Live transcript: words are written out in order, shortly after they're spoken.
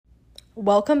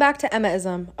Welcome back to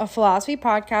Emmaism, a philosophy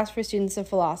podcast for students of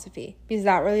philosophy, because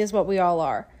that really is what we all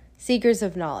are, seekers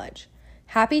of knowledge.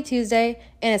 Happy Tuesday,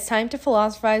 and it's time to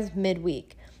philosophize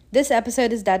midweek. This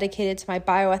episode is dedicated to my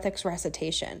bioethics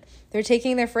recitation. They're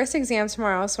taking their first exam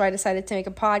tomorrow, so I decided to make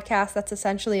a podcast that's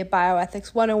essentially a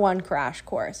bioethics 101 crash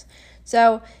course.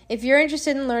 So if you're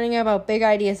interested in learning about big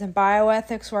ideas in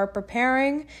bioethics or are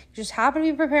preparing, you just happen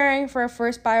to be preparing for a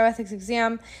first bioethics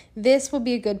exam, this will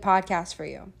be a good podcast for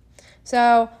you.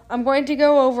 So I'm going to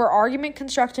go over argument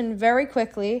construction very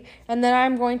quickly, and then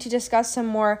I'm going to discuss some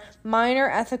more minor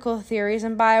ethical theories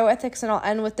in bioethics, and I'll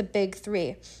end with the big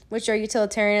three, which are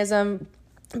utilitarianism,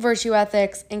 virtue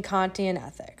ethics, and Kantian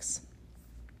ethics.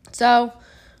 So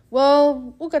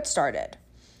we'll get started.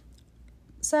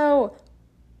 So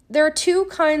there are two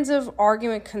kinds of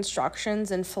argument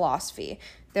constructions in philosophy.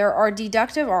 There are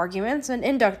deductive arguments and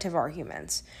inductive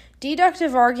arguments.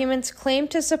 Deductive arguments claim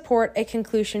to support a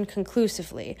conclusion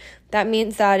conclusively. That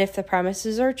means that if the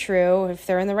premises are true, if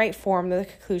they're in the right form, the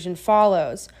conclusion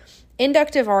follows.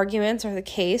 Inductive arguments are the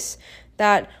case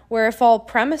that where if all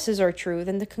premises are true,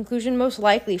 then the conclusion most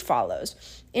likely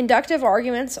follows. Inductive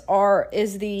arguments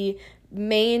is the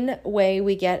main way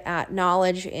we get at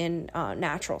knowledge in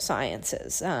natural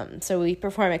sciences. So we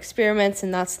perform experiments,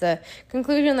 and that's the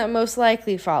conclusion that most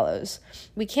likely follows.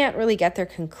 We can't really get there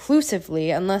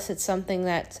conclusively unless it's something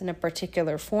that's in a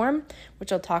particular form,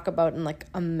 which I'll talk about in like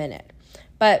a minute.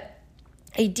 But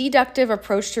a deductive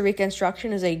approach to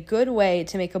reconstruction is a good way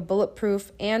to make a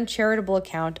bulletproof and charitable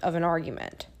account of an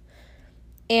argument.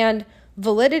 And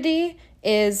validity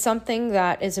is something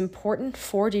that is important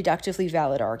for deductively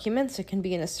valid arguments. It can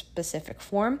be in a specific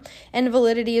form, and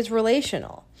validity is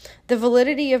relational. The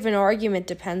validity of an argument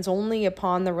depends only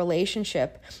upon the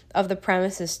relationship of the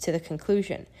premises to the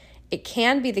conclusion. It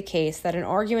can be the case that an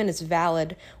argument is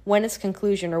valid when its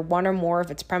conclusion or one or more of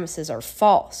its premises are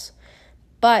false.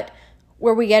 But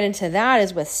where we get into that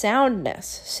is with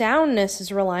soundness. Soundness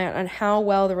is reliant on how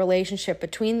well the relationship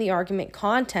between the argument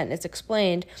content is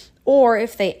explained, or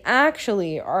if they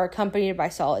actually are accompanied by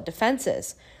solid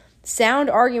defenses. Sound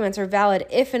arguments are valid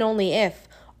if and only if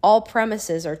all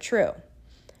premises are true.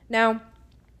 Now,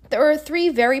 there are three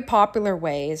very popular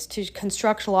ways to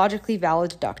construct logically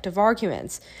valid deductive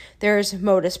arguments. There's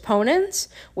modus ponens,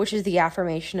 which is the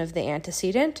affirmation of the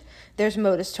antecedent. There's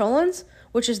modus tollens,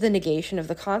 which is the negation of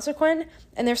the consequent,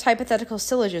 and there's hypothetical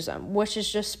syllogism, which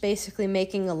is just basically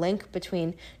making a link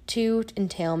between two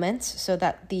entailments so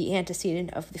that the antecedent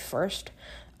of the first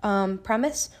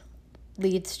premise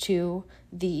leads to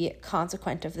the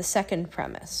consequent of the second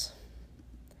premise.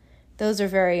 Those are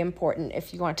very important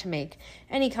if you want to make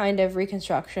any kind of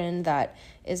reconstruction that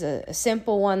is a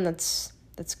simple one that's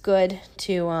good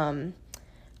to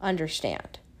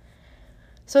understand.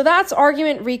 So that's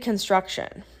argument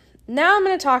reconstruction. Now I'm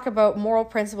going to talk about moral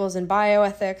principles in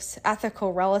bioethics,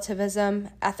 ethical relativism,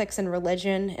 ethics in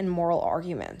religion, and moral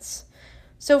arguments.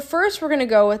 So first we're going to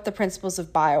go with the principles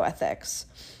of bioethics.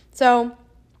 So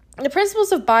the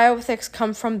principles of bioethics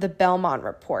come from the Belmont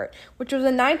Report, which was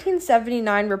a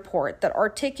 1979 report that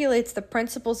articulates the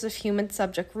principles of human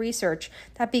subject research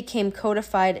that became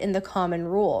codified in the Common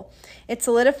Rule. It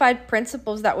solidified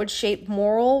principles that would shape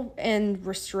moral and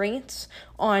restraints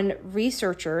on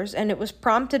researchers, and it was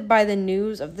prompted by the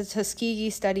news of the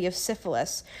Tuskegee study of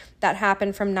syphilis that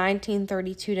happened from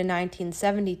 1932 to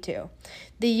 1972.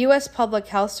 The U.S. Public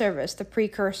Health Service, the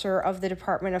precursor of the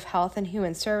Department of Health and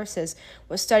Human Services,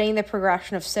 was studying the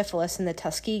progression of syphilis in the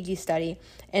Tuskegee study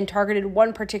and targeted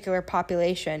one particular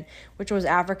population, which was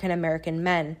African American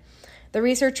men. The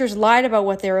researchers lied about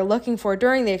what they were looking for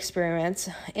during the experiments,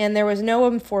 and there was no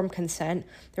informed consent.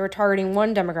 They were targeting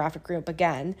one demographic group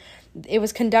again. It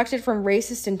was conducted from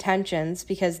racist intentions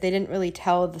because they didn't really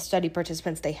tell the study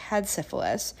participants they had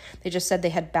syphilis. They just said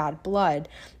they had bad blood.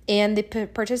 And the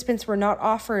participants were not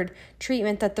offered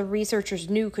treatment that the researchers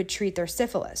knew could treat their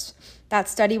syphilis. That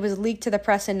study was leaked to the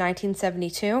press in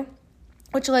 1972.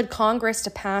 Which led Congress to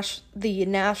pass the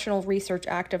National Research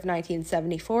Act of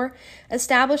 1974,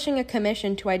 establishing a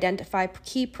commission to identify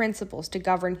key principles to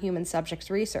govern human subjects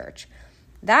research.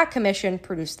 That commission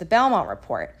produced the Belmont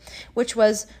Report, which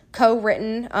was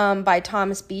co-written by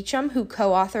Thomas Beecham, who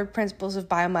co-authored Principles of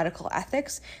Biomedical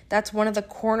Ethics. That's one of the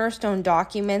cornerstone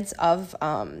documents of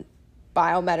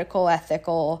biomedical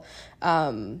ethical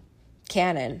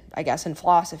canon, I guess, in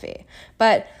philosophy.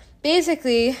 But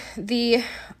basically,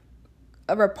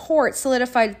 a report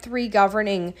solidified three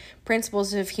governing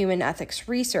principles of human ethics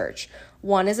research.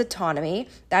 One is autonomy,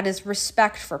 that is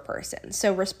respect for persons.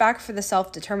 So respect for the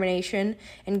self-determination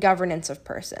and governance of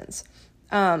persons.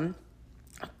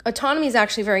 Autonomy is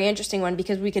actually a very interesting one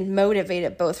because we can motivate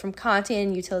it both from Kantian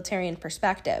and utilitarian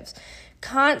perspectives.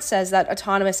 Kant says that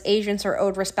autonomous agents are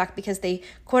owed respect because they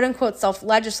quote-unquote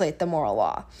self-legislate the moral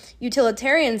law.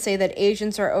 Utilitarians say that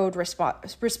agents are owed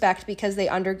respect because they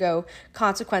undergo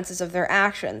consequences of their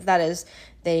actions. That is,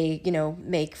 they,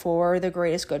 make for the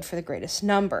greatest good for the greatest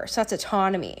number. So that's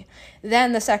autonomy.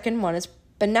 Then the second one is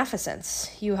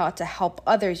beneficence. You have to help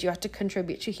others. You have to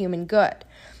contribute to human good.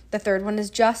 The third one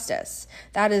is justice.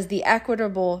 That is the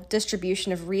equitable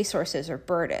distribution of resources or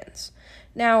burdens.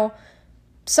 Now,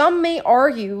 some may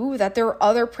argue that there are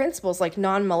other principles like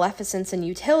non-maleficence and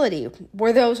utility.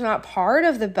 Were those not part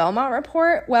of the Belmont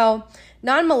Report? Well,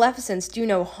 non-maleficence, do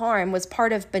no harm, was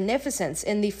part of beneficence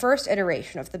in the first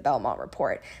iteration of the Belmont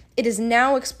Report. It is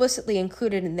now explicitly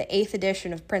included in the 8th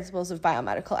edition of Principles of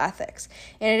Biomedical Ethics,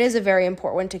 and it is a very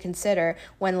important one to consider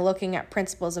when looking at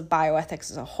principles of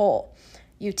bioethics as a whole.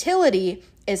 Utility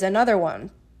is another one.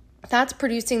 That's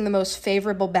producing the most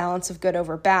favorable balance of good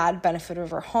over bad, benefit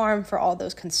over harm for all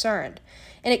those concerned.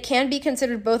 And it can be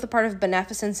considered both a part of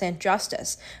beneficence and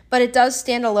justice, but it does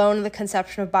stand alone in the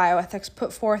conception of bioethics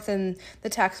put forth in the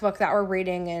textbook that we're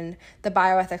reading in the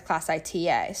bioethics class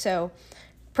ITA. So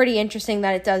pretty interesting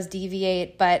that it does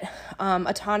deviate, but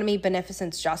autonomy,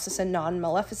 beneficence, justice, and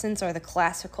non-maleficence are the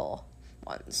classical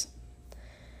ones.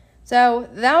 So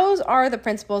those are the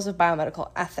principles of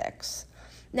biomedical ethics.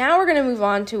 Now we're going to move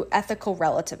on to ethical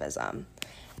relativism.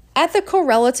 Ethical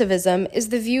relativism is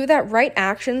the view that right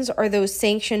actions are those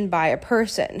sanctioned by a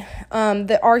person.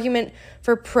 The argument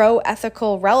for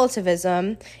pro-ethical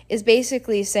relativism is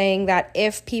basically saying that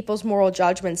if people's moral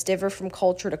judgments differ from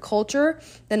culture to culture,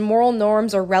 then moral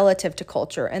norms are relative to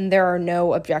culture and there are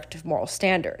no objective moral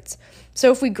standards. So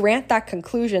if we grant that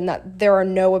conclusion that there are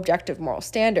no objective moral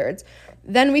standards,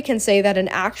 then we can say that an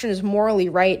action is morally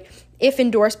right if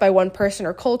endorsed by one person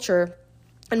or culture,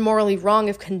 and morally wrong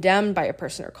if condemned by a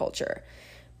person or culture.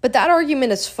 But that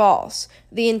argument is false.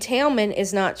 The entailment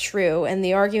is not true, and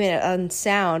the argument is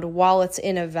unsound while it's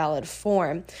in a valid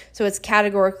form, so it's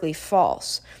categorically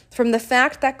false. From the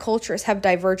fact that cultures have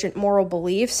divergent moral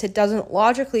beliefs, it doesn't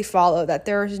logically follow that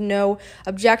there is no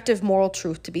objective moral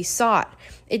truth to be sought.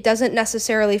 It doesn't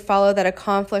necessarily follow that a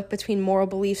conflict between moral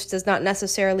beliefs does not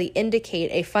necessarily indicate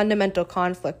a fundamental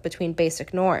conflict between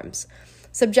basic norms.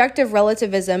 Subjective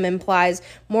relativism implies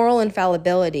moral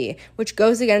infallibility, which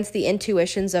goes against the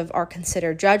intuitions of our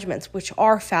considered judgments, which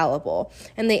are fallible,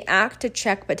 and they act to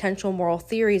check potential moral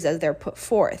theories as they're put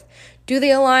forth. Do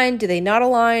they align? Do they not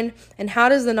align? And how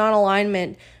does the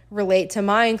non-alignment relate to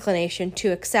my inclination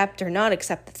to accept or not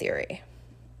accept the theory?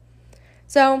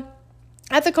 So,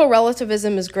 ethical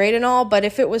relativism is great and all, but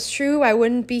if it was true, I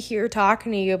wouldn't be here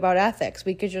talking to you about ethics.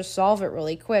 We could just solve it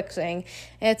really quick, saying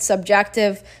it's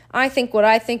subjective. I think what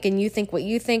I think and you think what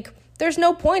you think. There's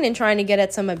no point in trying to get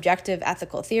at some objective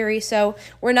ethical theory, so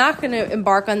we're not going to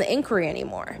embark on the inquiry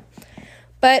anymore.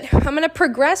 But I'm going to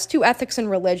progress to ethics and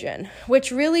religion,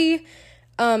 which really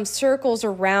circles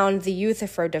around the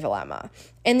Euthyphro dilemma.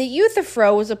 And the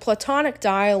Euthyphro was a Platonic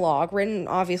dialogue written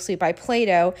obviously by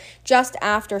Plato just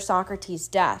after Socrates'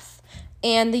 death.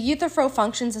 And the Euthyphro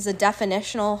functions as a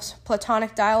definitional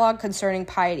Platonic dialogue concerning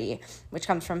piety, which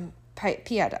comes from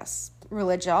pietas,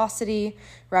 religiosity,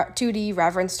 2D,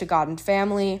 reverence to God and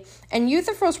family. And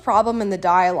Euthyphro's problem in the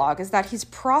dialogue is that he's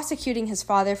prosecuting his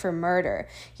father for murder.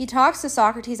 He talks to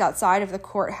Socrates outside of the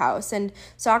courthouse, and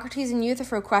Socrates and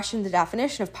Euthyphro question the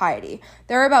definition of piety.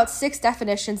 There are about 6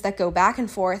 definitions that go back and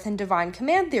forth, and divine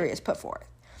command theory is put forth.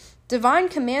 Divine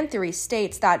command theory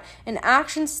states that an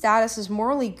action's status as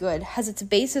morally good has its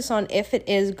basis on if it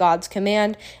is God's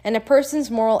command, and a person's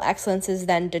moral excellence is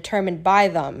then determined by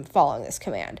them following this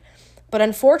command. But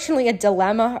unfortunately, a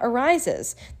dilemma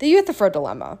arises. The Euthyphro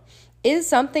dilemma. Is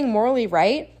something morally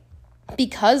right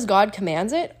because God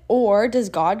commands it, or does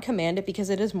God command it because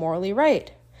it is morally right?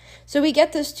 So we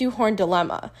get this 2-horn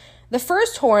dilemma. The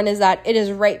first horn is that it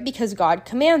is right because God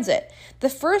commands it. The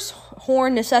first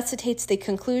horn necessitates the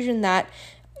conclusion that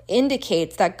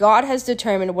indicates that God has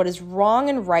determined what is wrong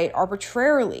and right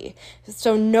arbitrarily.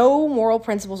 So no moral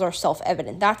principles are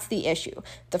self-evident. That's the issue.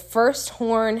 The first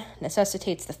horn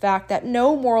necessitates the fact that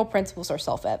no moral principles are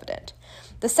self-evident.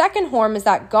 The second horn is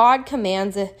that God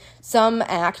commands some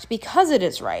act because it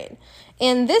is right.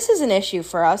 And this is an issue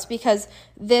for us because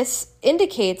this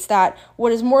indicates that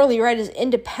what is morally right is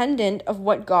independent of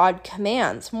what God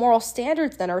commands. Moral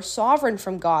standards then are sovereign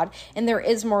from God, and there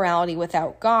is morality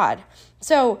without God.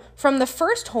 So from the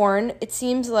first horn, it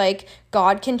seems like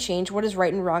God can change what is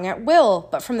right and wrong at will.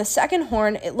 But from the second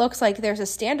horn, it looks like there's a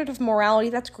standard of morality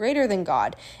that's greater than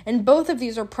God. And both of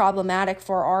these are problematic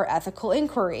for our ethical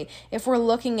inquiry if we're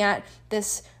looking at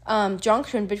this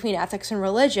junction between ethics and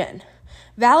religion.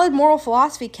 Valid moral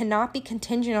philosophy cannot be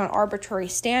contingent on arbitrary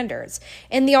standards.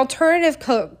 And the alternative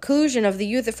conclusion of the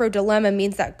Euthyphro dilemma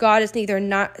means that God is neither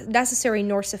not necessary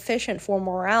nor sufficient for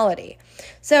morality.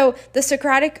 So the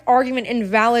Socratic argument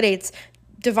invalidates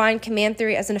divine command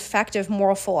theory as an effective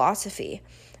moral philosophy.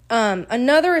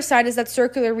 Another aside is that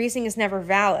circular reasoning is never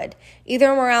valid.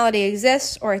 Either morality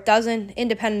exists or it doesn't,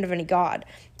 independent of any God.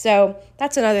 So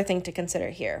that's another thing to consider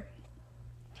here.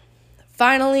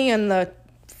 Finally, in the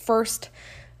first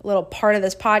little part of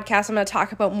this podcast, I'm going to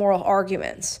talk about moral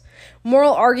arguments.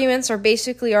 Moral arguments are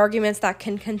basically arguments that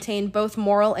can contain both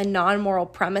moral and non-moral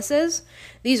premises.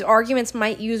 These arguments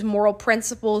might use moral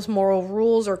principles, moral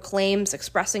rules, or claims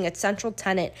expressing a central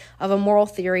tenet of a moral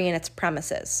theory and its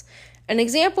premises. An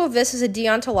example of this is a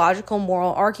deontological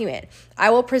moral argument. I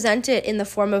will present it in the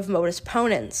form of modus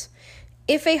ponens.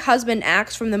 If a husband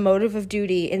acts from the motive of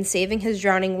duty in saving his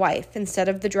drowning wife instead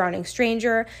of the drowning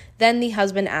stranger, then the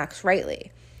husband acts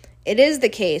rightly. It is the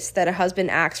case that a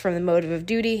husband acts from the motive of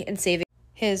duty in saving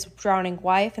his drowning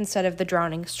wife instead of the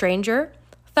drowning stranger.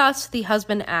 Thus, the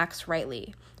husband acts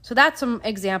rightly. So that's an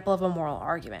example of a moral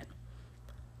argument.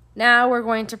 Now we're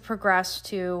going to progress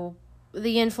to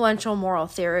the influential moral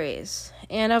theories.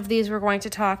 And of these, we're going to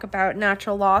talk about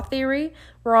natural law theory,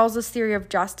 Rawls's theory of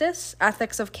justice,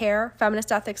 ethics of care,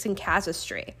 feminist ethics, and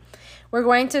casuistry. We're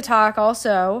going to talk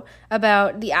also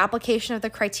about the application of the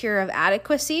criteria of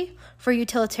adequacy for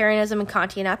utilitarianism and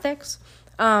Kantian ethics.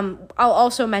 I'll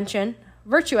also mention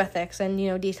virtue ethics and,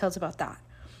 details about that.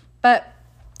 But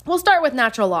we'll start with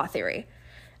natural law theory.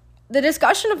 The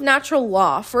discussion of natural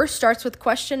law first starts with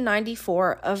question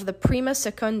 94 of the Prima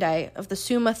Secundae of the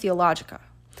Summa Theologica.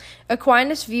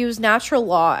 Aquinas views natural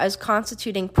law as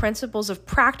constituting principles of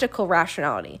practical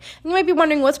rationality. And you might be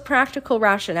wondering, what's practical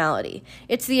rationality?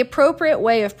 It's the appropriate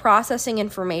way of processing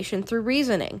information through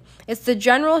reasoning. It's the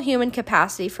general human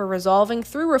capacity for resolving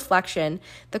through reflection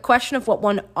the question of what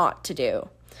one ought to do.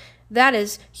 That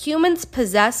is, humans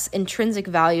possess intrinsic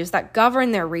values that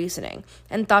govern their reasoning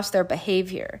and thus their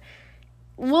behavior.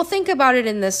 We'll think about it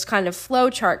in this kind of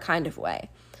flowchart kind of way.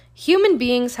 Human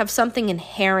beings have something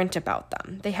inherent about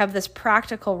them. They have this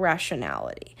practical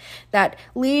rationality that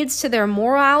leads to their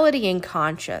morality and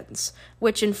conscience,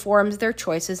 which informs their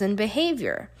choices and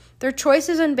behavior. Their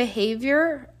choices and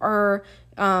behavior are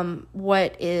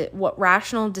what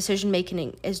rational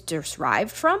decision-making is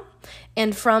derived from.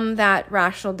 And from that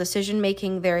rational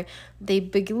decision-making, they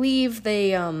believe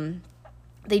they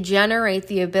generate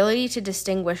the ability to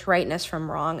distinguish rightness from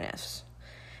wrongness.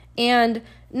 And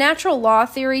natural law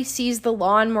theory sees the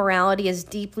law and morality as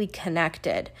deeply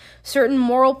connected. Certain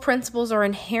moral principles are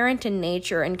inherent in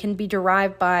nature and can be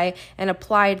derived by and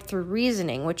applied through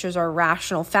reasoning, which is our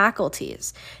rational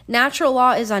faculties. Natural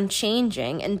law is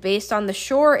unchanging and based on the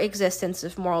sure existence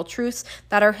of moral truths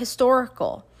that are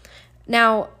historical.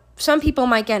 Now, some people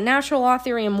might get natural law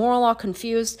theory and moral law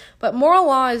confused, but moral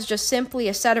law is just simply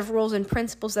a set of rules and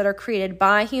principles that are created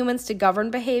by humans to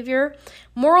govern behavior.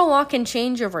 Moral law can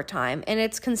change over time, and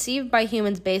it's conceived by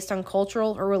humans based on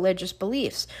cultural or religious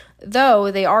beliefs, though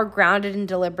they are grounded in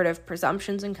deliberative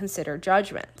presumptions and considered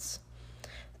judgments.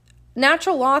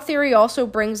 Natural law theory also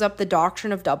brings up the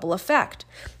doctrine of double effect.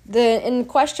 In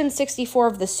question 64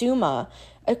 of the Summa,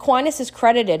 Aquinas is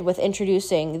credited with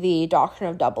introducing the doctrine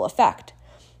of double effect.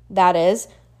 That is,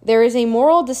 there is a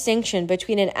moral distinction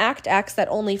between an act X that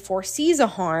only foresees a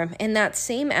harm and that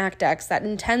same act X that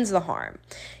intends the harm.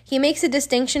 He makes a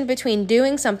distinction between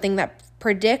doing something that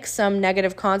predicts some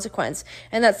negative consequence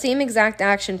and that same exact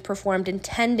action performed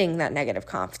intending that negative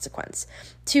consequence.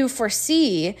 To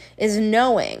foresee is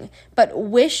knowing, but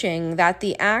wishing that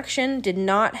the action did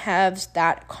not have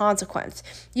that consequence.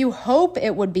 You hope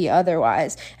it would be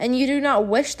otherwise, and you do not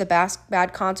wish the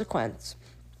bad consequence.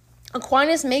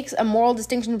 Aquinas makes a moral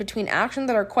distinction between actions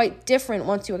that are quite different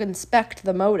once you inspect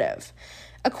the motive.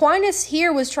 Aquinas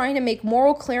here was trying to make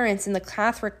moral clearance in the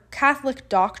Catholic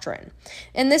doctrine,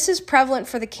 and this is prevalent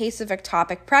for the case of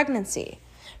ectopic pregnancy.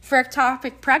 For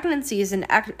ectopic pregnancies, an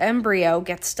embryo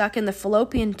gets stuck in the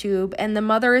fallopian tube and the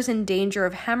mother is in danger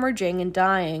of hemorrhaging and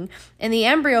dying, and the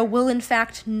embryo will in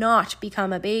fact not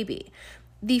become a baby.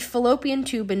 The fallopian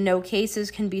tube in no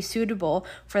cases can be suitable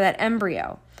for that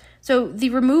embryo. So the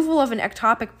removal of an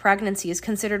ectopic pregnancy is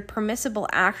considered permissible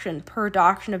action per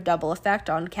doctrine of double effect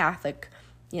on Catholic,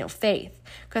 faith.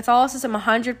 Catholicism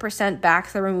 100%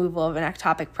 backs the removal of an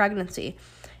ectopic pregnancy.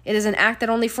 It is an act that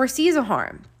only foresees a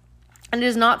harm, and it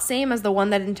is not same as the one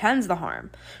that intends the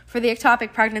harm. For the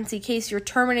ectopic pregnancy case, you're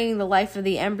terminating the life of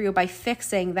the embryo by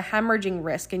fixing the hemorrhaging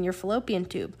risk in your fallopian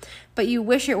tube, but you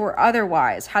wish it were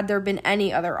otherwise had there been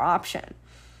any other option.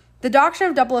 The doctrine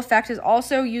of double effect is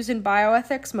also used in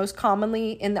bioethics, most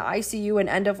commonly in the ICU and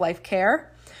end-of-life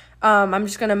care. I'm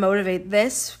just going to motivate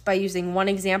this by using one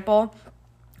example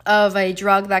of a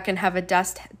drug that can have a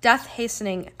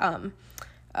death-hastening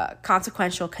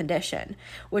consequential condition,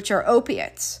 which are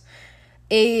opiates.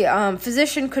 A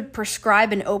physician could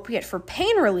prescribe an opiate for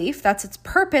pain relief, that's its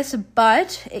purpose,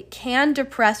 but it can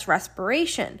depress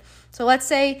respiration. So let's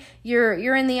say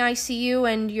you're in the ICU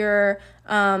and your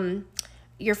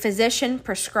physician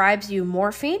prescribes you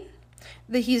morphine.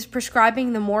 He's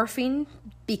prescribing the morphine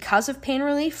because of pain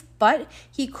relief, but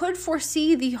he could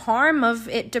foresee the harm of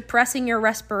it depressing your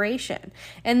respiration.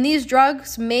 And these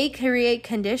drugs may create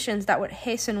conditions that would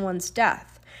hasten one's death.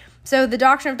 So the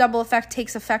doctrine of double effect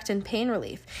takes effect in pain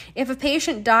relief. If a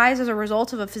patient dies as a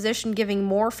result of a physician giving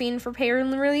morphine for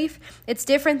pain relief, it's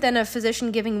different than a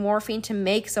physician giving morphine to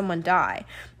make someone die.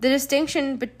 The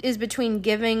distinction is between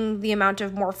giving the amount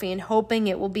of morphine, hoping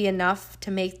it will be enough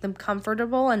to make them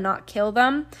comfortable and not kill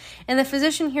them, and the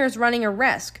physician here is running a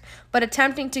risk, but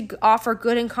attempting to offer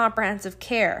good and comprehensive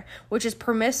care, which is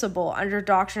permissible under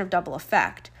doctrine of double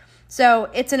effect. So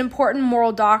it's an important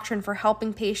moral doctrine for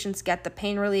helping patients get the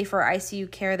pain relief or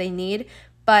ICU care they need,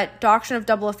 but doctrine of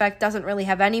double effect doesn't really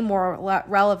have any moral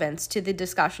relevance to the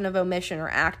discussion of omission or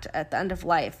act at the end of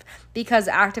life, because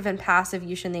active and passive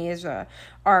euthanasia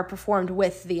are performed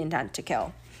with the intent to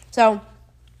kill. So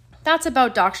that's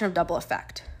about doctrine of double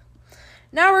effect.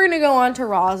 Now we're going to go on to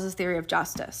Rawls's theory of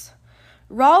justice.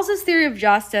 Rawls's theory of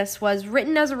justice was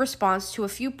written as a response to a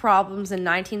few problems in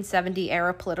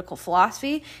 1970-era political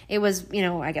philosophy. It was,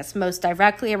 most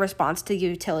directly a response to the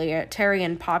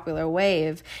utilitarian popular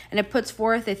wave, and it puts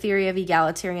forth a theory of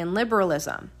egalitarian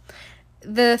liberalism.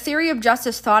 The theory of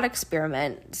justice thought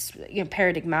experiment is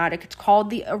paradigmatic. It's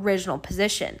called the original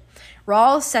position.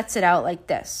 Rawls sets it out like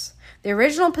this. The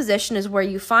original position is where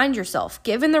you find yourself,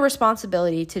 given the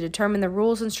responsibility to determine the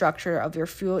rules and structure of your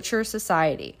future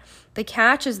society. The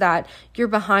catch is that you're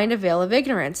behind a veil of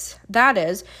ignorance. That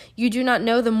is, you do not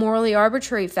know the morally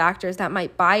arbitrary factors that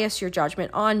might bias your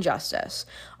judgment on justice.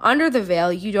 Under the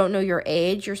veil, you don't know your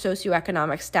age, your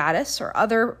socioeconomic status, or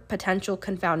other potential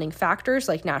confounding factors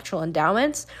like natural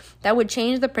endowments that would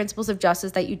change the principles of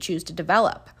justice that you choose to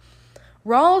develop.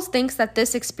 Rawls thinks that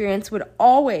this experience would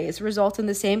always result in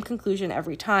the same conclusion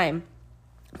every time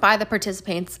by the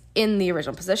participants in the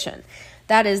original position.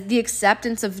 That is, the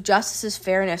acceptance of justice's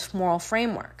fairness moral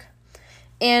framework.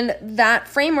 And that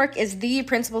framework is the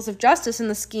principles of justice in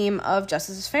the scheme of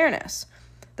justice's fairness.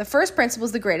 The first principle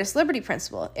is the greatest liberty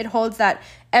principle. It holds that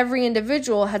every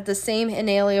individual has the same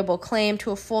inalienable claim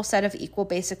to a full set of equal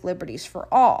basic liberties for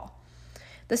all.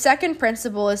 The second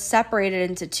principle is separated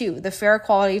into two, the fair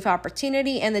equality of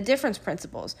opportunity and the difference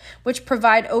principles, which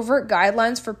provide overt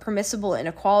guidelines for permissible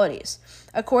inequalities.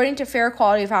 According to fair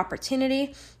equality of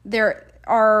opportunity, there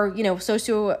are,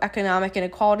 socioeconomic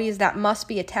inequalities that must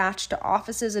be attached to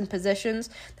offices and positions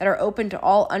that are open to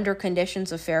all under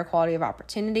conditions of fair equality of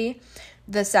opportunity.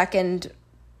 The second,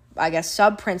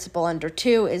 sub-principle under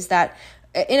 2 is that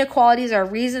inequalities are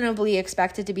reasonably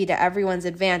expected to be to everyone's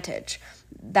advantage.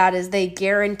 That is, they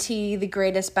guarantee the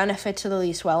greatest benefit to the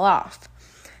least well-off.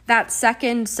 That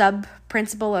second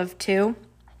sub-principle of 2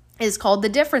 is called the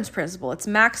difference principle. It's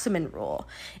Maximin rule.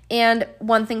 And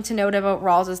one thing to note about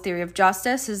Rawls's theory of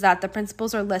justice is that the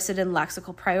principles are listed in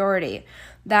lexical priority.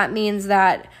 That means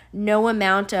that no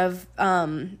amount of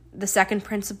the second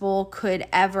principle could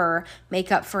ever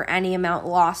make up for any amount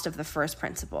lost of the first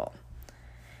principle.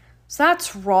 So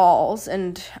that's Rawls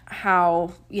and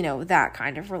how, that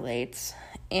kind of relates.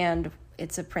 And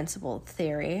it's a principled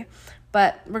theory.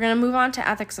 But we're going to move on to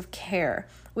ethics of care,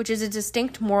 which is a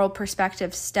distinct moral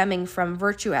perspective stemming from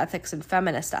virtue ethics and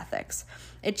feminist ethics.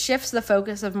 It shifts the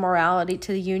focus of morality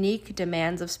to the unique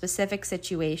demands of specific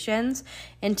situations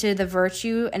and to the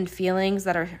virtue and feelings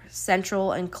that are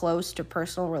central and close to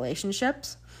personal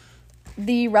relationships.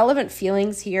 The relevant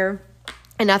feelings here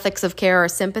in ethics of care are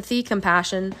sympathy,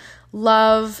 compassion,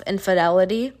 love, and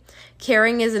fidelity.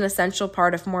 Caring is an essential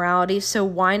part of morality, so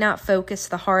why not focus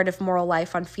the heart of moral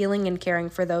life on feeling and caring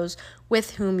for those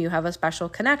with whom you have a special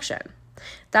connection?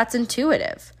 That's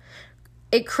intuitive.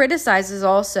 It criticizes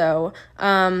also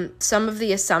some of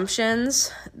the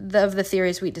assumptions of the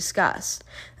theories we discussed.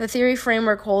 The theory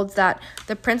framework holds that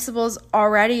the principles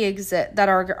already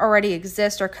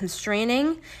exist are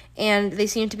constraining, and they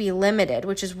seem to be limited,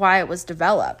 which is why it was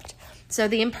developed. So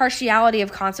the impartiality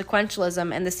of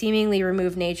consequentialism and the seemingly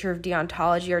removed nature of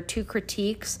deontology are two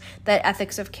critiques that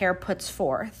Ethics of Care puts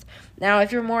forth. Now,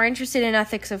 if you're more interested in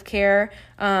ethics of care,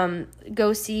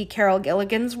 go see Carol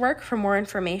Gilligan's work for more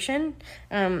information.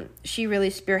 She really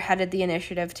spearheaded the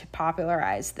initiative to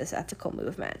popularize this ethical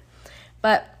movement.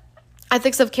 But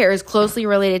ethics of care is closely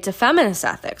related to feminist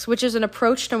ethics, which is an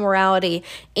approach to morality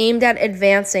aimed at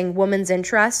advancing women's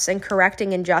interests and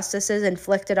correcting injustices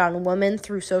inflicted on women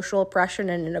through social oppression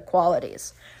and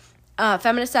inequalities.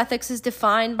 Feminist ethics is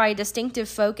defined by a distinctive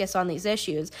focus on these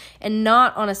issues and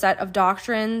not on a set of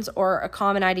doctrines or a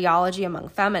common ideology among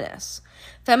feminists.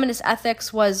 Feminist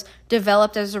ethics was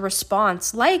developed as a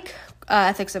response, like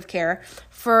ethics of care,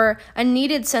 for a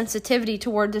needed sensitivity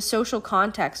toward the social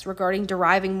context regarding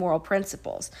deriving moral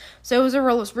principles. So it was a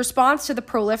response to the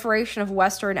proliferation of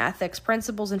Western ethics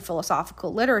principles in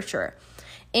philosophical literature.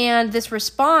 And this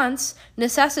response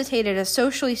necessitated a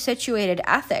socially situated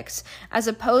ethics as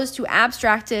opposed to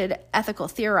abstracted ethical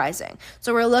theorizing.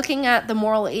 So we're looking at the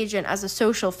moral agent as a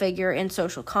social figure in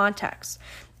social context.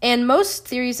 And most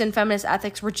theories in feminist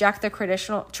ethics reject the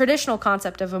traditional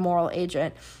concept of a moral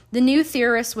agent. The new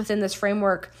theorists within this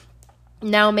framework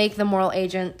now make the moral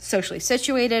agent socially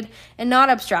situated and not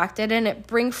abstracted, and it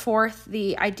brings forth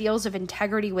the ideals of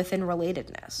integrity within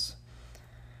relatedness.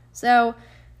 So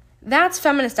that's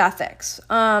feminist ethics.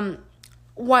 And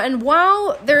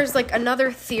while there's like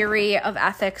another theory of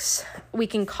ethics, we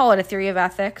can call it a theory of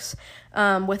ethics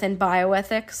within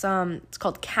bioethics, it's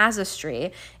called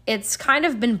casuistry. It's kind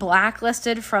of been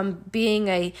blacklisted from being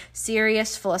a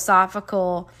serious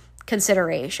philosophical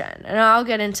consideration. And I'll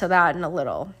get into that in a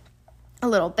little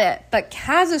bit. But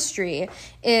casuistry,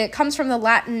 it comes from the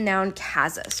Latin noun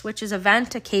casus, which is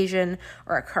event, occasion,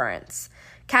 or occurrence.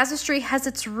 Casuistry has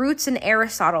its roots in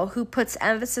Aristotle, who puts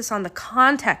emphasis on the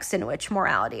context in which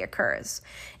morality occurs.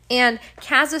 And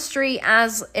casuistry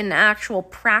as an actual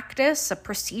practice, a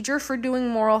procedure for doing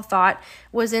moral thought,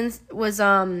 was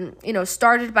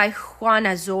started by Juan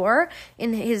Azor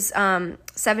in his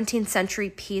 17th century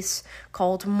piece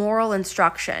called Moral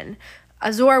Instruction.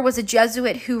 Azor was a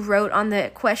Jesuit who wrote on the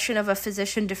question of a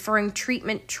physician deferring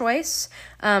treatment choice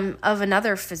of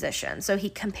another physician. So he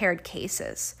compared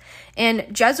cases. And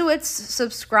Jesuits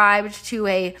subscribed to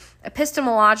a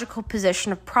epistemological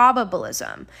position of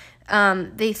probabilism.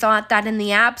 They thought that in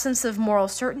the absence of moral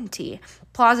certainty,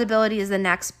 plausibility is the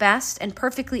next best and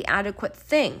perfectly adequate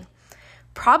thing.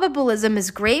 Probabilism is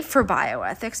great for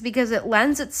bioethics because it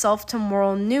lends itself to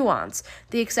moral nuance,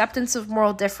 the acceptance of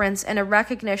moral difference, and a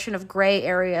recognition of gray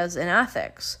areas in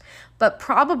ethics. But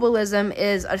probabilism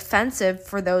is offensive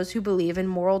for those who believe in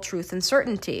moral truth and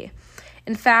certainty.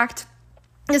 In fact,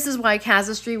 this is why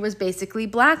casuistry was basically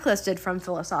blacklisted from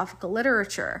philosophical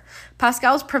literature.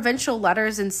 Pascal's provincial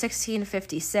letters in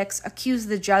 1656 accused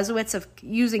the Jesuits of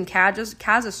using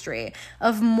casuistry,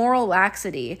 of moral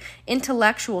laxity,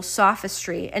 intellectual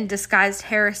sophistry, and disguised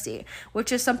heresy,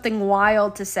 which is something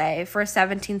wild to say for a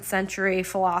 17th century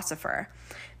philosopher.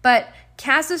 But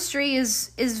casuistry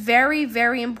is very,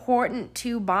 very important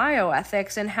to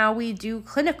bioethics and how we do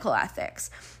clinical ethics.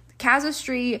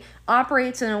 Casuistry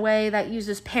operates in a way that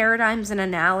uses paradigms and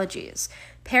analogies.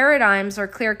 Paradigms are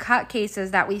clear-cut cases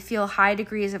that we feel high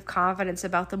degrees of confidence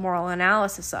about the moral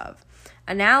analysis of.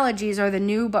 Analogies are the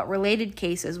new but related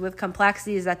cases with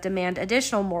complexities that demand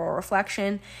additional moral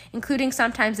reflection, including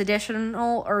sometimes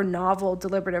additional or novel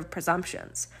deliberative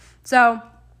presumptions. So,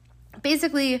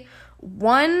 basically,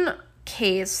 one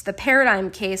case, the paradigm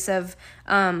case of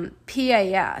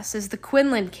PAS, is the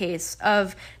Quinlan case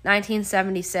of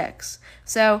 1976.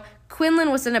 So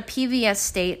Quinlan was in a PVS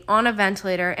state on a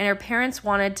ventilator, and her parents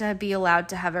wanted to be allowed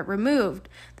to have it removed.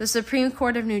 The Supreme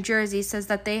Court of New Jersey says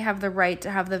that they have the right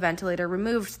to have the ventilator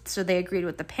removed, so they agreed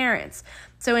with the parents.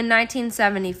 So in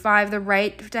 1975, the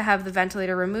right to have the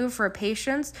ventilator removed for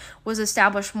patients was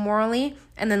established morally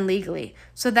and then legally.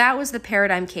 So that was the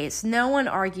paradigm case. No one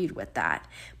argued with that.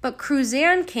 But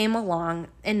Cruzan came along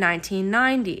in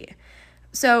 1990.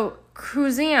 So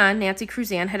Nancy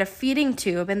Cruzan, had a feeding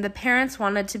tube, and the parents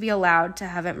wanted to be allowed to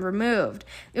have it removed.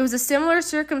 It was a similar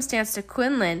circumstance to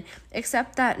Quinlan,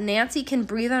 except that Nancy can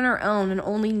breathe on her own and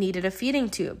only needed a feeding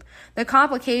tube. The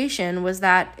complication was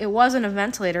that it wasn't a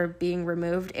ventilator being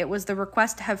removed, it was the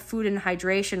request to have food and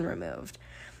hydration removed.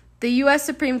 The U.S.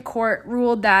 Supreme Court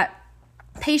ruled that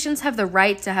Patients have the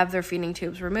right to have their feeding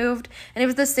tubes removed, and it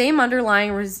was the same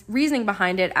underlying reasoning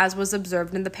behind it as was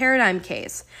observed in the Paradigm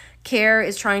case. Care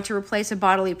is trying to replace a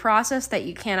bodily process that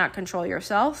you cannot control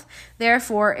yourself.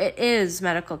 Therefore, it is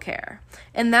medical care.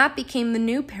 And that became the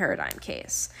new Paradigm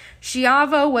case.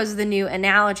 Schiavo was the new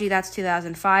analogy. That's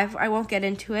 2005. I won't get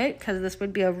into it because this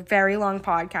would be a very long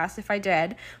podcast if I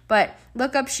did. But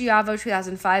look up Schiavo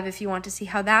 2005 if you want to see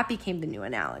how that became the new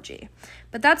analogy.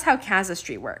 But that's how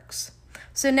casuistry works.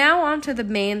 So now on to the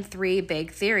main three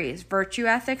big theories: virtue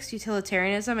ethics,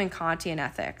 utilitarianism, and Kantian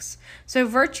ethics. So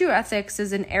virtue ethics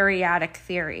is an Ariatic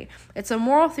theory. It's a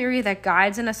moral theory that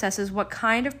guides and assesses what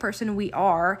kind of person we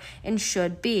are and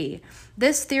should be.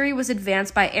 This theory was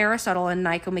advanced by Aristotle in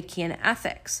Nicomachean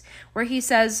Ethics, where he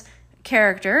says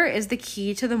character is the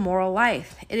key to the moral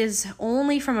life. It is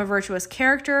only from a virtuous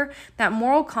character that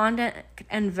moral conduct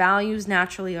and values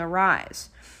naturally arise.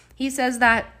 He says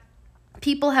that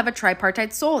people have a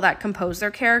tripartite soul that compose their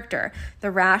character: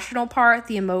 the rational part,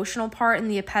 the emotional part,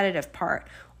 and the appetitive part.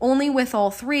 Only with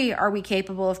all three are we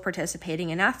capable of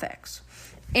participating in ethics.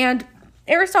 And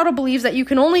Aristotle believes that you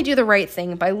can only do the right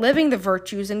thing by living the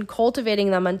virtues and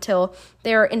cultivating them until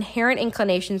they are inherent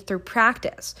inclinations through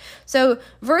practice. So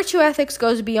virtue ethics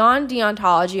goes beyond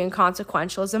deontology and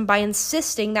consequentialism by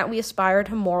insisting that we aspire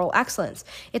to moral excellence.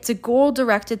 It's a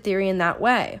goal-directed theory in that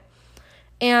way.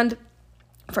 And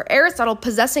for Aristotle,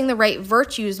 possessing the right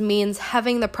virtues means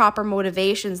having the proper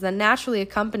motivations that naturally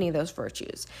accompany those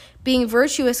virtues. Being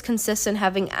virtuous consists in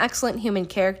having excellent human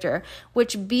character,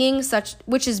 which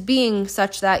is being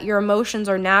such that your emotions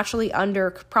are naturally under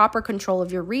proper control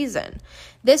of your reason.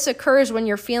 This occurs when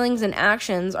your feelings and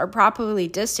actions are properly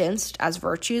distanced as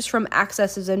virtues from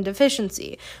excesses and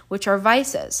deficiency, which are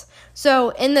vices.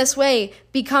 So in this way,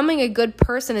 becoming a good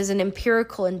person is an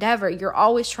empirical endeavor. You're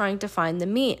always trying to find the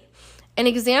mean. An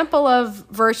example of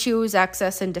virtues,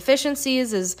 excess, and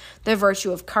deficiencies is the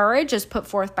virtue of courage, as put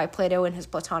forth by Plato in his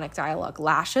Platonic dialogue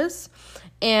Laches,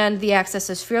 and the excess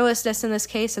is fearlessness in this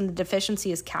case, and the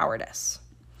deficiency is cowardice.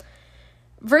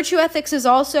 Virtue ethics is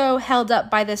also held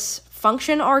up by this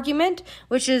function argument,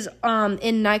 which is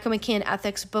in Nicomachean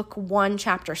Ethics, Book 1,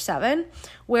 Chapter 7,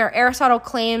 where Aristotle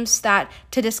claims that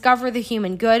to discover the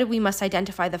human good, we must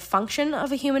identify the function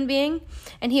of a human being,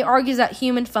 and he argues that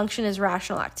human function is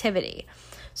rational activity.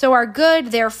 So our good,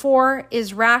 therefore,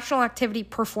 is rational activity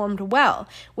performed well,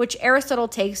 which Aristotle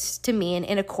takes to mean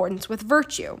in accordance with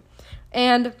virtue.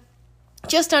 And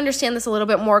just to understand this a little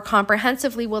bit more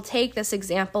comprehensively, we'll take this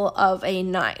example of a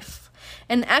knife.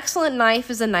 An excellent knife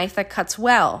is a knife that cuts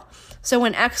well. So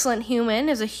an excellent human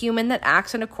is a human that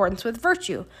acts in accordance with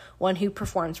virtue, one who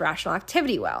performs rational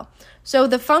activity well. So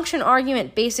the function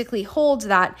argument basically holds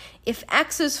that if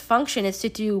X's function is to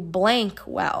do blank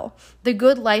well, the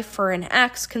good life for an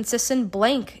X consists in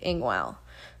blanking well.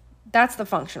 That's the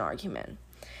function argument.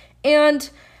 And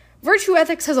virtue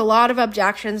ethics has a lot of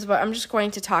objections, but I'm just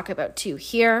going to talk about two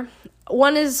here.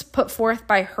 One is put forth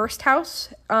by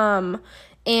Hursthouse,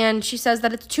 and she says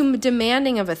that it's too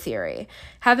demanding of a theory.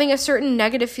 Having a certain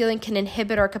negative feeling can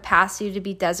inhibit our capacity to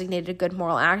be designated a good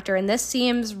moral actor, and this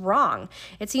seems wrong.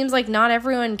 It seems like not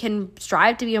everyone can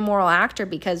strive to be a moral actor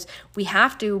because we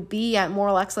have to be at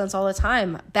moral excellence all the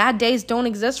time. Bad days don't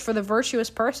exist for the virtuous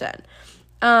person.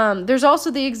 There's also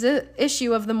the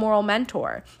issue of the moral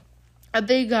mentor. A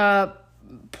big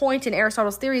point in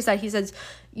Aristotle's theory is that he says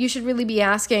you should really be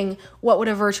asking, what would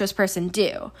a virtuous person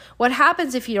do? What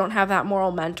happens if you don't have that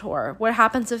moral mentor? What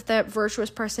happens if that virtuous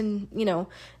person,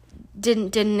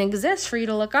 didn't exist for you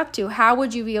to look up to? How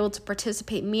would you be able to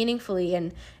participate meaningfully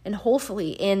and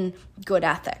wholefully in good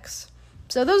ethics?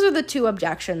 So those are the two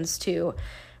objections to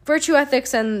virtue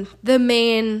ethics and the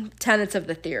main tenets of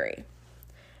the theory.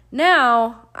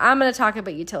 Now, I'm going to talk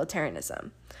about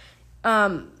utilitarianism.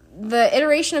 The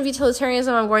iteration of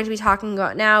utilitarianism I'm going to be talking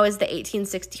about now is the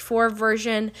 1864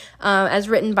 version, as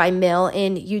written by Mill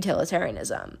in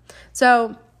Utilitarianism.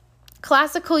 So,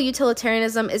 classical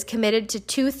utilitarianism is committed to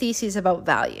two theses about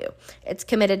value. It's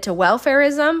committed to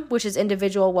welfarism, which is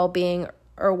individual well-being,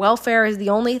 or welfare is the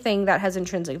only thing that has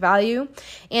intrinsic value,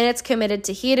 and it's committed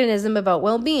to hedonism about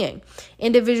well-being,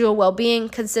 individual well-being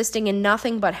consisting in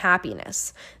nothing but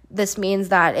happiness. This means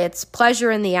that it's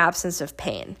pleasure in the absence of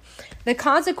pain. The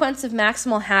consequence of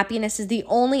maximal happiness is the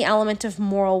only element of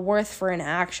moral worth for an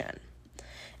action.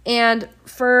 And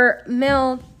for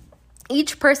Mill,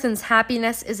 each person's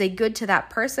happiness is a good to that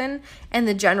person, and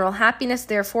the general happiness,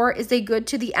 therefore, is a good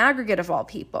to the aggregate of all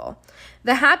people.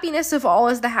 The happiness of all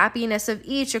is the happiness of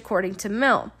each, according to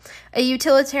Mill. A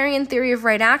utilitarian theory of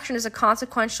right action is a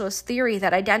consequentialist theory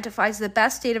that identifies the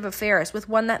best state of affairs with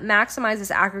one that maximizes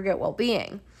aggregate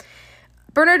well-being.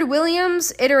 Bernard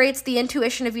Williams iterates the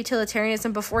intuition of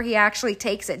utilitarianism before he actually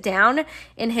takes it down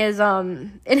in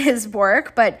his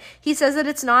work, but he says that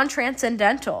it's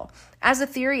non-transcendental. As a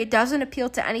theory, it doesn't appeal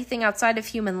to anything outside of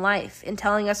human life in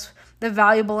telling us the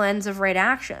valuable ends of right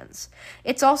actions.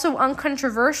 It's also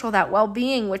uncontroversial that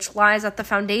well-being, which lies at the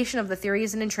foundation of the theory,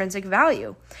 is an intrinsic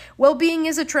value. Well-being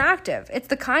is attractive. It's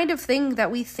the kind of thing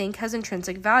that we think has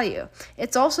intrinsic value.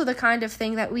 It's also the kind of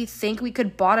thing that we think we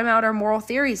could bottom out our moral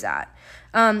theories at.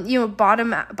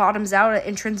 Bottoms out at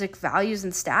intrinsic values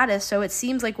and status, so it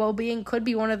seems like well-being could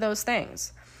be one of those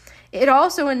things. It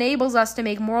also enables us to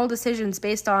make moral decisions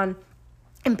based on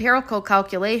empirical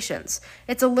calculations.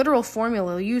 It's a literal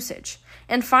formula usage.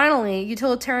 And finally,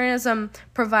 utilitarianism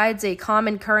provides a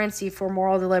common currency for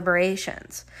moral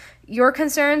deliberations. Your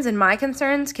concerns and my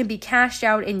concerns can be cashed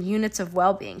out in units of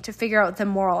well-being to figure out the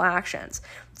moral actions.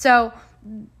 So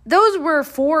those were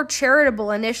 4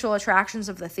 charitable initial attractions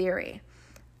of the theory.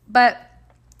 But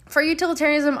for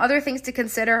utilitarianism, other things to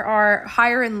consider are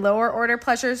higher and lower order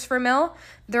pleasures for Mill.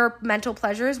 There are mental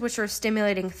pleasures, which are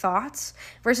stimulating thoughts,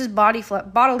 versus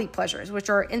bodily pleasures, which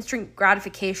are instant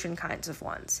gratification kinds of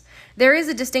ones. There is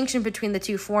a distinction between the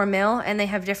two for Mill, and they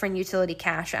have different utility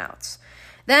cash-outs.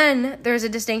 Then there's a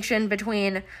distinction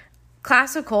between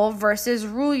classical versus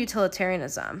rule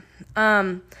utilitarianism.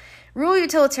 Rule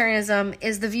utilitarianism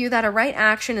is the view that a right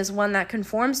action is one that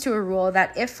conforms to a rule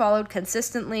that, if followed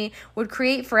consistently, would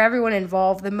create for everyone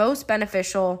involved the most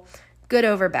beneficial good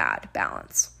over bad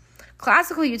balance.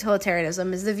 Classical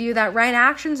utilitarianism is the view that right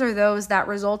actions are those that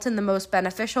result in the most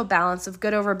beneficial balance of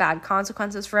good over bad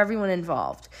consequences for everyone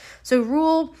involved. So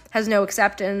rule has no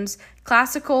exceptions.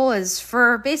 Classical is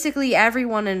for basically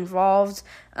everyone involved,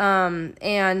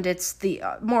 and it's the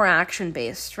more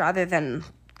action-based rather than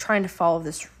trying to follow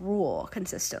this rule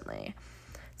consistently.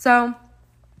 So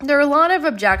there are a lot of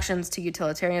objections to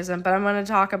utilitarianism, but I'm going to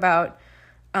talk about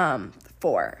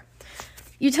 4.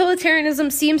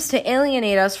 Utilitarianism seems to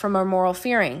alienate us from our moral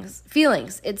feelings.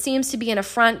 It seems to be an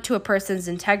affront to a person's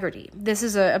integrity. This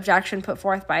is an objection put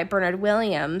forth by Bernard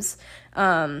Williams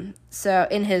so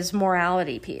in his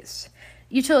morality piece.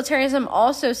 Utilitarianism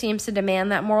also seems to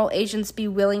demand that moral agents be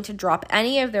willing to drop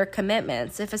any of their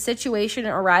commitments if a situation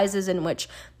arises in which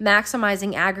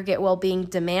maximizing aggregate well-being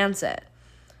demands it.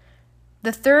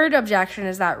 The third objection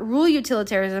is that rule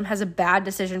utilitarianism has a bad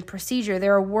decision procedure.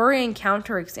 There are worrying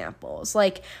counterexamples,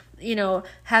 like,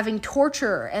 having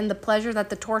torture and the pleasure that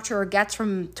the torturer gets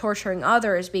from torturing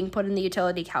others being put in the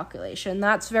utility calculation.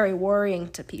 That's very worrying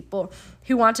to people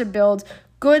who want to build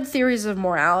good theories of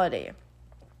morality.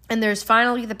 And there's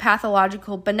finally the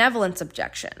pathological benevolence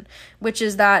objection, which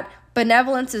is that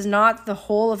benevolence is not the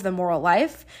whole of the moral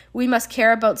life. We must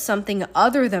care about something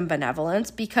other than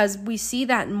benevolence because we see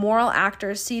that moral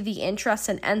actors see the interests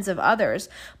and ends of others,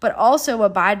 but also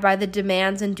abide by the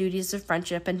demands and duties of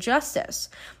friendship and justice.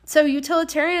 So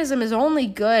utilitarianism is only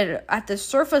good at the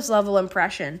surface level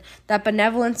impression that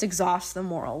benevolence exhausts the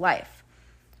moral life.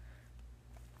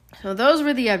 So those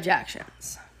were the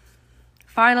objections.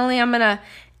 Finally, I'm going to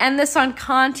end this on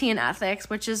Kantian ethics,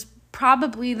 which is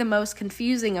probably the most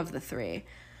confusing of the 3.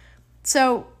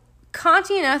 So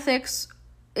Kantian ethics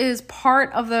is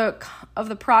part of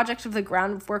the project of the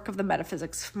groundwork of the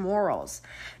metaphysics of morals.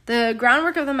 The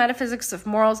groundwork of the metaphysics of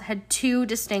morals had 2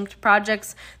 distinct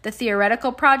projects: the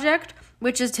theoretical project,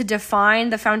 which is to define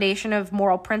the foundation of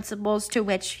moral principles to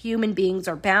which human beings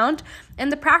are bound,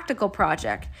 and the practical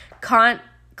project. Kant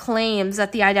claims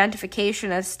that the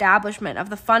identification and establishment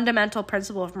of the fundamental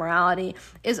principle of morality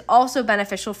is also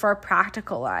beneficial for our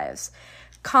practical lives.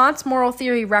 Kant's moral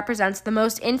theory represents the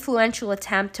most influential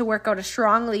attempt to work out a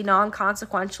strongly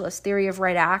non-consequentialist theory of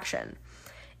right action.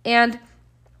 And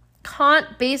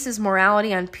Kant bases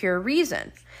morality on pure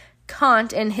reason.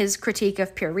 Kant, in his critique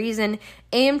of pure reason,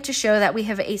 aimed to show that we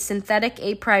have a synthetic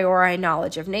a priori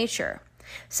knowledge of nature.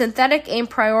 Synthetic a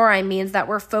priori means that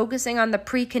we're focusing on the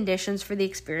preconditions for the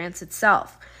experience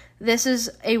itself. This is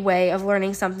a way of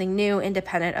learning something new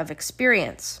independent of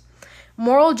experience.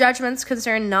 Moral judgments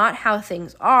concern not how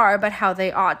things are, but how they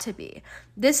ought to be.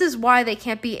 This is why they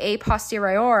can't be a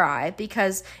posteriori,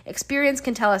 because experience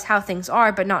can tell us how things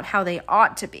are, but not how they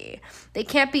ought to be. They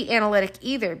can't be analytic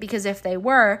either, because if they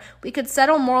were, we could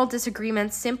settle moral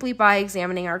disagreements simply by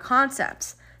examining our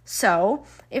concepts. So,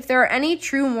 if there are any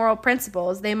true moral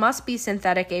principles, they must be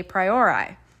synthetic a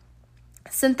priori.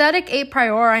 Synthetic a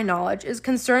priori knowledge is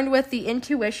concerned with the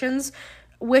intuitions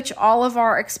which all of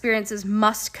our experiences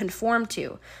must conform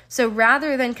to. So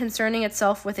rather than concerning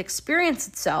itself with experience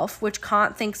itself, which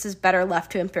Kant thinks is better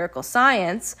left to empirical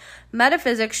science,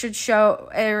 metaphysics should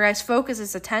focus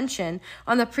its attention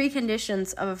on the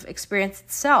preconditions of experience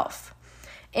itself.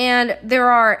 And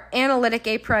there are analytic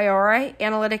a priori,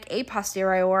 analytic a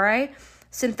posteriori,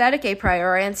 synthetic a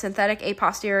priori, and synthetic a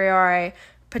posteriori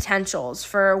potentials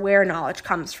for where knowledge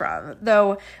comes from,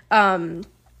 though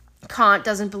Kant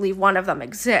doesn't believe one of them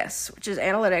exists, which is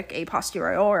analytic a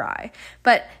posteriori.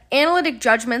 But analytic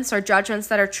judgments are judgments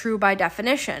that are true by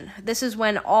definition. This is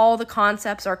when all the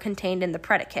concepts are contained in the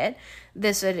predicate.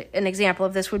 An example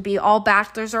of this would be all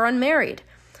bachelors are unmarried.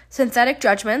 Synthetic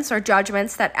judgments are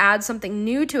judgments that add something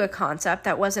new to a concept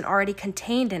that wasn't already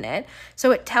contained in it.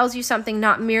 So it tells you something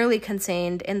not merely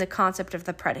contained in the concept of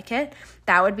the predicate.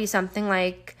 That would be something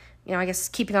like, I guess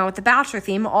keeping on with the bachelor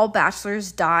theme, all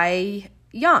bachelors die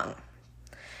young.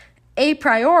 A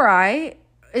priori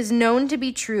is known to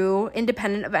be true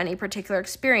independent of any particular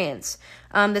experience.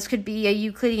 This could be a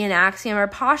Euclidean axiom or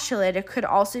postulate. It could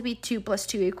also be 2 +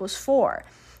 2 = 4.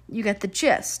 You get the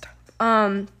gist.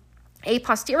 A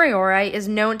posteriori is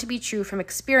known to be true from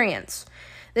experience.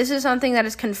 This is something that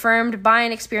is confirmed by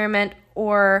an experiment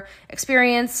or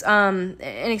experience. An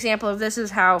example of this is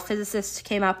how physicists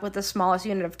came up with the smallest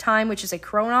unit of time, which is a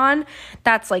chronon.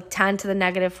 That's like 10 to the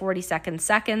negative 42nd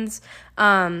seconds.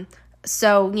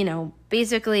 So,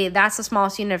 basically that's the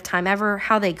smallest unit of time ever.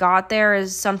 How they got there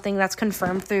is something that's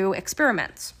confirmed through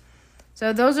experiments.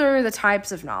 So those are the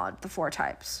types of knowledge, the 4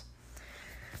 types.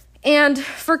 And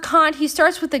for Kant, he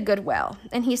starts with the goodwill,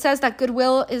 and he says that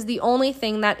goodwill is the only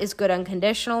thing that is good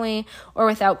unconditionally or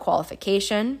without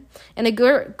qualification. And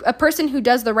a person who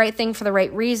does the right thing for the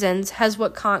right reasons has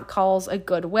what Kant calls a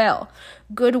goodwill.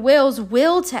 Goodwill's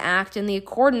will to act in the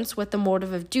accordance with the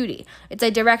motive of duty. It's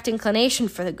a direct inclination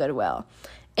for the goodwill.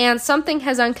 And something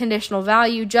has unconditional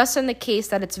value just in the case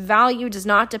that its value does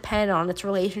not depend on its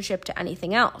relationship to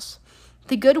anything else.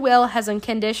 The goodwill has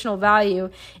unconditional value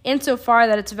insofar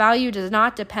that its value does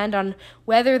not depend on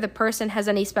whether the person has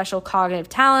any special cognitive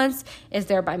talents, is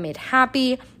thereby made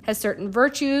happy, has certain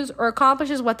virtues, or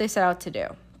accomplishes what they set out to do.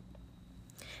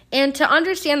 And to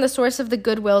understand the source of the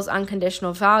goodwill's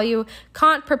unconditional value,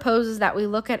 Kant proposes that we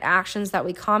look at actions that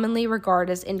we commonly regard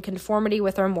as in conformity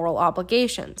with our moral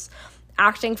obligations.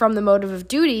 Acting from the motive of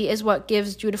duty is what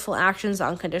gives dutiful actions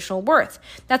unconditional worth.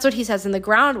 That's what he says in the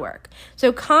groundwork.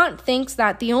 So Kant thinks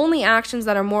that the only actions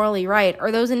that are morally right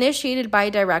are those initiated by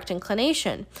direct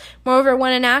inclination. Moreover,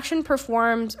 when an agent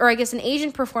performs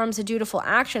a dutiful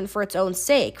action for its own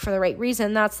sake, for the right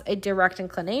reason, that's a direct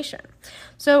inclination.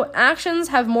 So actions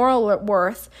have moral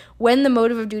worth when the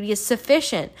motive of duty is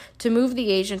sufficient to move the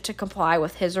agent to comply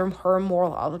with his or her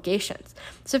moral obligations.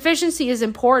 Sufficiency is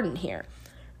important here.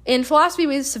 In philosophy,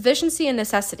 we have sufficiency and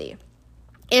necessity.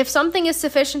 If something is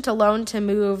sufficient alone to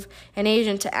move an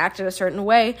agent to act in a certain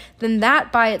way, then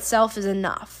that by itself is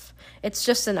enough. It's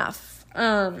just enough.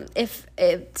 If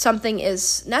something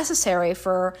is necessary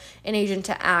for an agent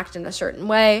to act in a certain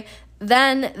way,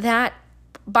 then that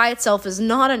by itself is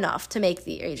not enough to make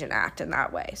the agent act in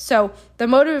that way. So the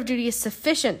motive of duty is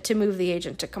sufficient to move the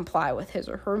agent to comply with his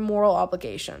or her moral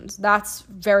obligations. That's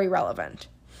very relevant.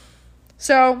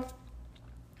 So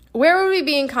where would we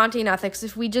be in Kantian ethics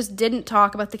if we just didn't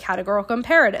talk about the categorical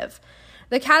imperative?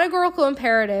 The categorical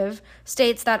imperative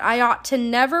states that I ought to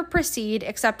never proceed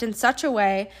except in such a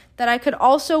way that I could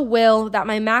also will that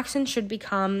my maxim should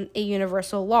become a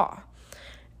universal law.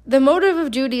 The motive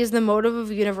of duty is the motive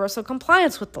of universal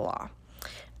compliance with the law.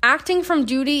 Acting from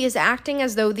duty is acting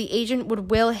as though the agent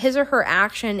would will his or her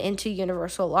action into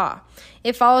universal law.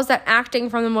 It follows that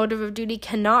acting from the motive of duty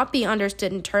cannot be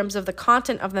understood in terms of the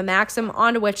content of the maxim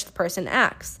on which the person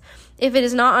acts. If it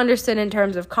is not understood in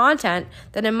terms of content,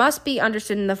 then it must be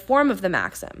understood in the form of the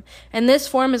maxim. And this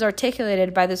form is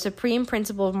articulated by the supreme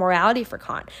principle of morality for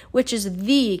Kant, which is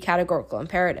the categorical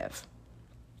imperative.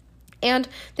 And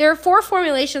there are 4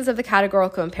 formulations of the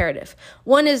categorical imperative.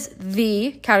 One is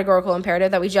the categorical imperative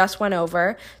that we just went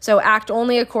over. So act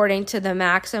only according to the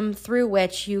maxim through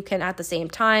which you can at the same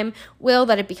time will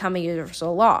that it become a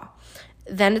universal law.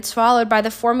 Then it's followed by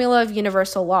the formula of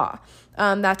universal law.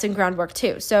 That's in groundwork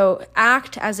 2. So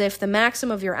act as if the maxim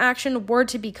of your action were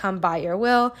to become by your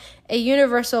will a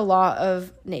universal law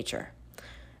of nature.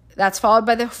 That's followed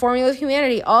by the formula of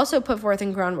humanity, also put forth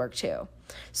in groundwork 2.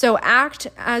 So act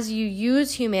as you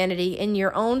use humanity in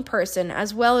your own person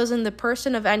as well as in the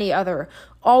person of any other,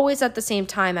 always at the same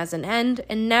time as an end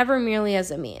and never merely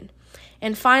as a mean.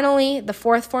 And finally, the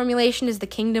 4th formulation is the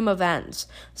kingdom of ends.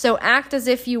 So act as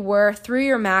if you were, through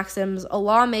your maxims, a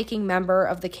law-making member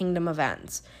of the kingdom of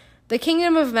ends. The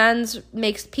kingdom of ends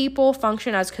makes people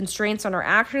function as constraints on our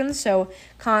actions. So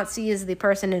Kant sees the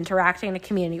person interacting in a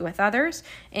community with others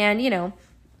and,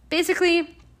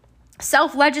 basically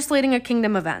self-legislating a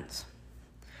kingdom of ends.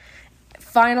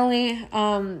 finally,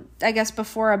 I guess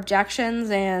before objections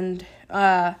and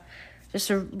just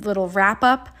a little wrap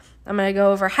up, I'm going to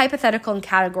go over hypothetical and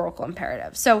categorical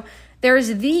imperatives. So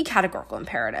there's the categorical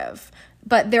imperative,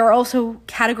 but there are also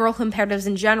categorical imperatives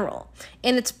in general.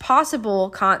 And it's possible,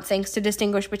 Kant thinks, to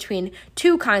distinguish between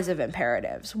two kinds of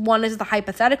imperatives. One is the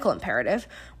hypothetical imperative,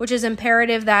 which is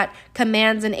imperative that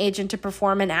commands an agent to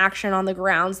perform an action on the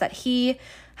grounds that he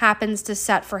happens to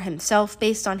set for himself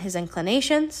based on his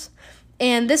inclinations.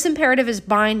 And this imperative is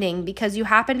binding because you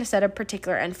happen to set a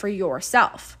particular end for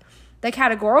yourself. The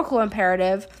categorical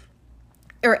imperative,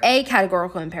 or a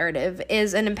categorical imperative,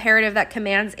 is an imperative that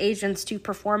commands agents to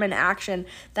perform an action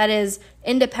that is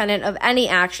independent of any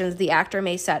actions the actor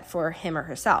may set for him or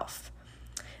herself.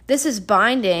 This is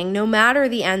binding no matter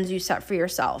the ends you set for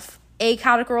yourself. A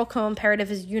categorical imperative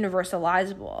is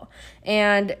universalizable,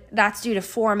 and that's due to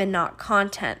form and not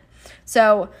content.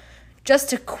 So, just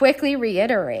to quickly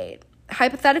reiterate,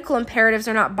 hypothetical imperatives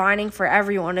are not binding for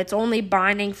everyone. It's only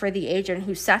binding for the agent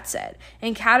who sets it.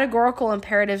 And categorical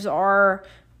imperatives are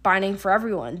binding for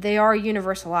everyone. They are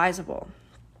universalizable.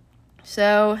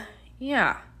 So,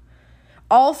 yeah.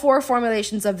 All four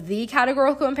formulations of the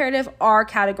categorical imperative are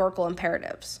categorical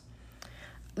imperatives.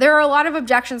 There are a lot of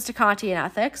objections to Kantian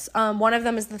ethics. One of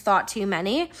them is the thought too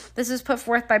many. This is put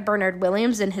forth by Bernard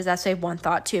Williams in his essay, One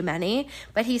Thought Too Many.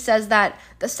 But he says that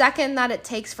the second that it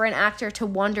takes for an actor to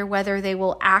wonder whether they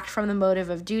will act from the motive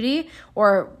of duty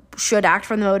or should act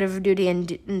from the motive of duty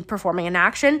in performing an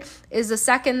action is the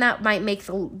second that might make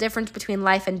the difference between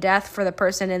life and death for the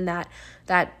person in that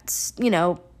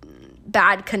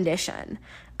bad condition.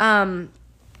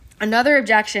 Another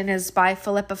objection is by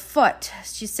Philippa Foot.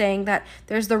 She's saying that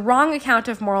there's the wrong account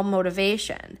of moral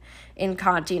motivation in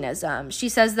Kantianism. She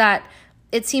says that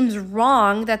it seems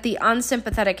wrong that the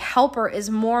unsympathetic helper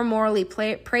is more morally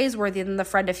praiseworthy than the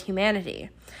friend of humanity.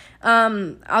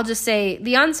 I'll just say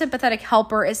the unsympathetic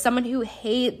helper is someone who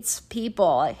hates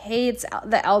people, hates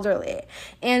the elderly.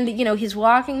 And, he's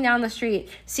walking down the street,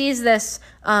 sees this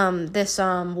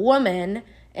woman,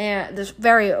 and this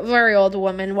very, very old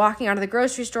woman walking out of the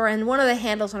grocery store, and one of the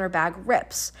handles on her bag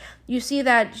rips. You see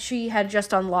that she had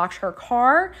just unlocked her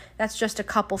car. That's just a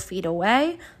couple feet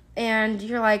away. And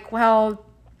you're like, well,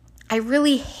 I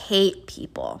really hate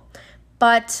people,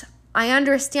 but I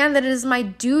understand that it is my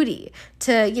duty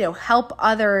to, help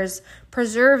others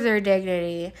preserve their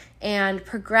dignity and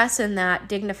progress in that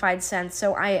dignified sense.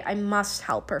 So I must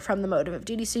help her from the motive of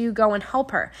duty. So you go and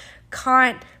help her.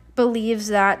 Kant believes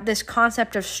that this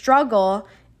concept of struggle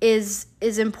is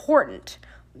important.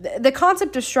 The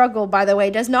concept of struggle, by the way,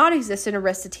 does not exist in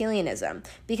Aristotelianism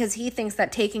because he thinks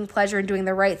that taking pleasure in doing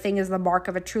the right thing is the mark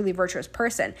of a truly virtuous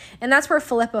person. And that's where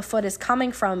Philippa Foot is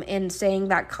coming from in saying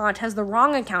that Kant has the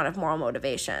wrong account of moral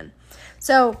motivation.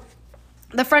 So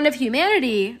the friend of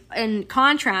humanity, in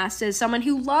contrast, is someone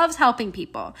who loves helping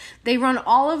people. They run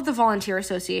all of the volunteer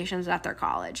associations at their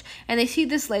college, and they see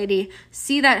this lady,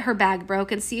 see that her bag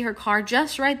broke, and see her car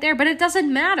just right there, but it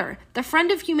doesn't matter. The friend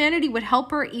of humanity would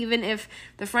help her even if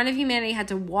the friend of humanity had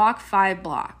to walk 5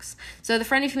 blocks. So the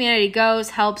friend of humanity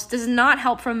goes, helps, does not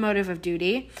help from motive of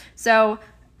duty. So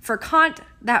for Kant,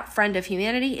 that friend of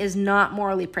humanity is not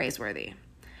morally praiseworthy.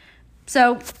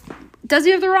 So does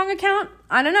he have the wrong account?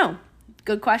 I don't know.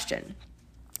 Good question.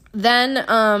 Then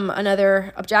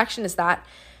another objection is that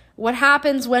what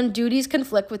happens when duties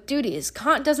conflict with duties?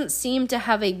 Kant doesn't seem to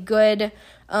have a good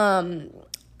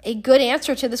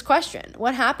answer to this question.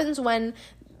 What happens when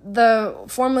the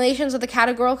formulations of the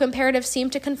categorical imperative seem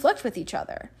to conflict with each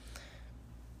other?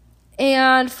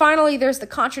 And finally, there's the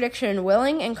contradiction in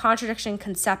willing and contradiction in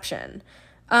conception.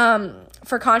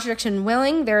 For contradiction in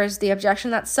willing, there's the objection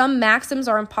that some maxims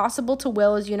are impossible to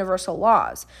will as universal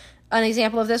laws. An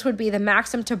example of this would be the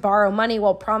maxim to borrow money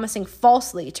while promising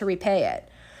falsely to repay it.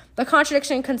 The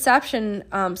contradiction in conception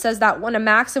says that when a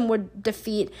maxim would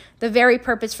defeat the very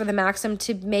purpose for the maxim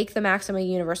to make the maxim a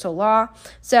universal law.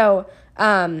 So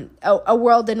a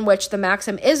world in which the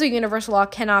maxim is a universal law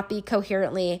cannot be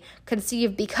coherently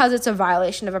conceived because it's a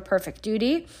violation of a perfect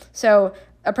duty. So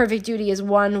a perfect duty is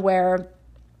one where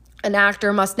an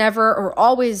actor must never or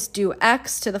always do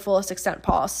X to the fullest extent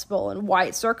possible in Y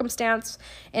circumstance,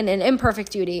 and an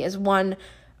imperfect duty is one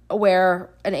where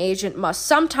an agent must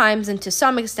sometimes and to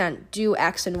some extent do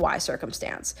X in Y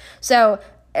circumstance. So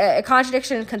a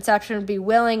contradiction in conception would be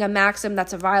willing a maxim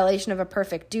that's a violation of a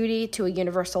perfect duty to a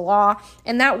universal law,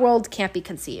 and that world can't be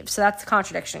conceived. So that's the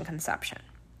contradiction in conception.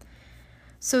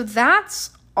 So that's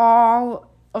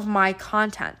all of my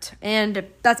content, and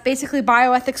that's basically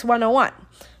Bioethics 101.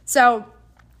 So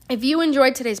If you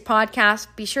enjoyed today's podcast,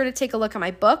 be sure to take a look at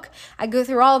my book. I go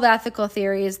through all the ethical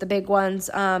theories, the big ones.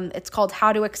 It's called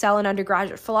How to Excel in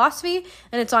Undergraduate Philosophy,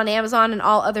 and it's on Amazon and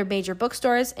all other major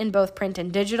bookstores in both print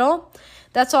and digital.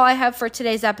 That's all I have for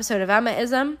today's episode of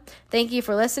Emmaism. Thank you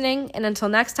for listening, and until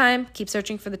next time, keep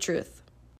searching for the truth.